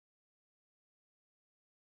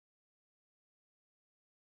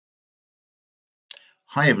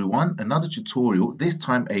Hi everyone, another tutorial, this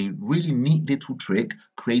time a really neat little trick,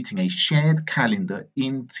 creating a shared calendar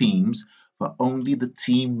in Teams for only the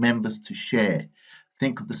team members to share.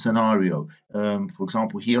 Think of the scenario. For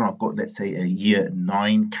example, here I've got, let's say, a year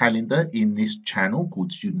 9 calendar in this channel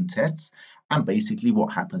called Student Tests. And basically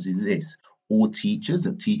what happens is this. All teachers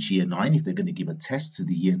that teach year 9, if they're going to give a test to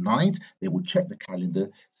the year 9, they will check the calendar,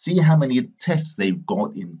 see how many tests they've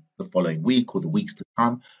got in the following week or the weeks to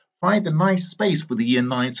come. Find a nice space for the year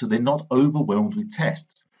 9 so they're not overwhelmed with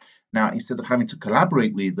tests. Now, instead of having to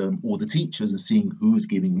collaborate with all the teachers and seeing who's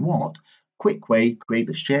giving what, quick way,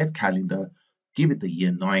 create a shared calendar, give it the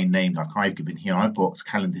year 9 name like I've given here. I've got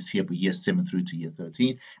calendars here for year 7 through to year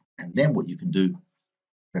 13. And then what you can do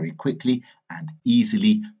very quickly and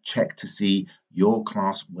easily check to see your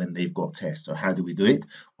class when they've got tests. So how do we do it?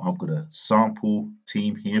 Well, I've got a sample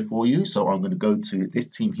team here for you. So I'm going to go to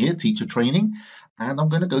this team here, teacher training, and I'm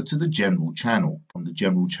going to go to the general channel. From the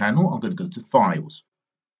general channel, I'm going to go to files.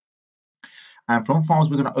 And from files,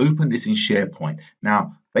 we're going to open this in SharePoint.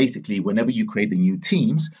 Now, basically, whenever you create the new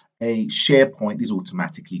teams, a SharePoint is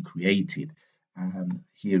automatically created. And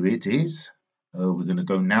here it is. We're going to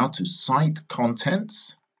go now to Site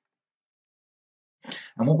Contents.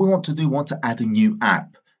 And what we want to do, we want to add a new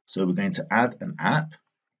app. So we're going to add an app.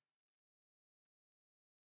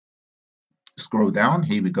 Scroll down,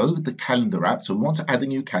 here we go, the calendar app. So we want to add a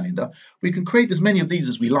new calendar. We can create as many of these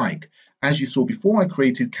as we like. As you saw before, I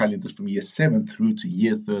created calendars from year 7 through to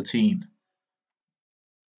year 13.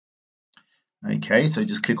 Okay, so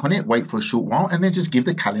just click on it, wait for a short while, and then just give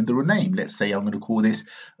the calendar a name. Let's say I'm going to call this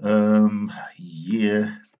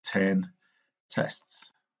year 10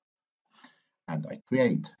 tests. And I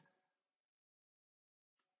create.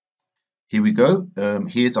 Here we go.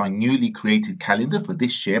 Here's our newly created calendar for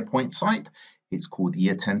this SharePoint site. It's called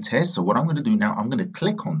Year 10 Test. So what I'm going to do now, I'm going to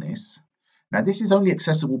click on this. Now, this is only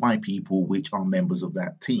accessible by people which are members of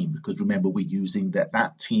that team, because remember, we're using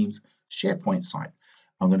that team's SharePoint site.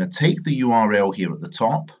 I'm going to take the URL here at the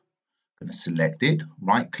top. I'm going to select it,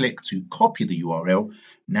 right click to copy the URL.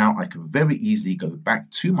 Now I can very easily go back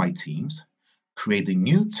to my teams, create a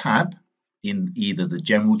new tab in either the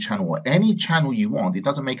general channel or any channel you want. It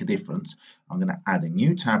doesn't make a difference. I'm going to add a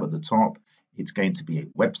new tab at the top. It's going to be a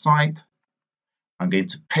website. I'm going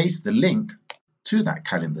to paste the link to that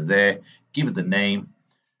calendar there, give it the name,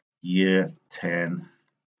 Year 10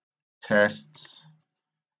 Tests,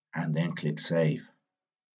 and then click Save.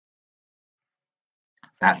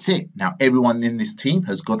 That's it. Now everyone in this team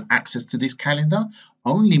has got access to this calendar.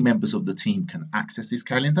 Only members of the team can access this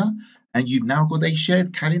calendar, and you've now got a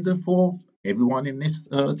shared calendar for everyone in this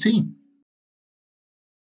team.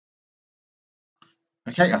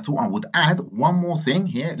 Okay, I thought I would add one more thing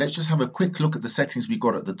here. Let's just have a quick look at the settings we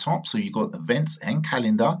got at the top. So you've got events and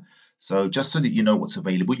calendar. So just so that you know what's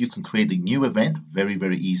available, you can create a new event very,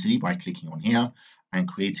 very easily by clicking on here and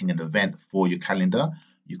creating an event for your calendar.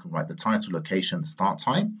 You can write the title, location, the start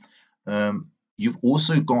time. You've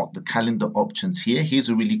also got the calendar options here. Here's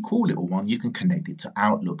a really cool little one. You can connect it to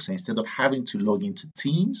Outlook. So instead of having to log into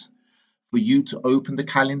Teams, for you to open the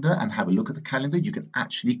calendar and have a look at the calendar, you can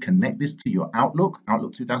actually connect this to your Outlook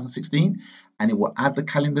 2016, and it will add the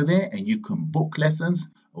calendar there, and you can book lessons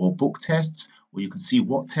or book tests, or you can see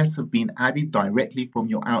what tests have been added directly from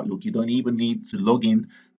your Outlook. You don't even need to log in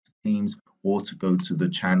to Teams or to go to the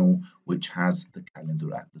channel which has the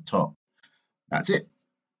calendar at the top. That's it.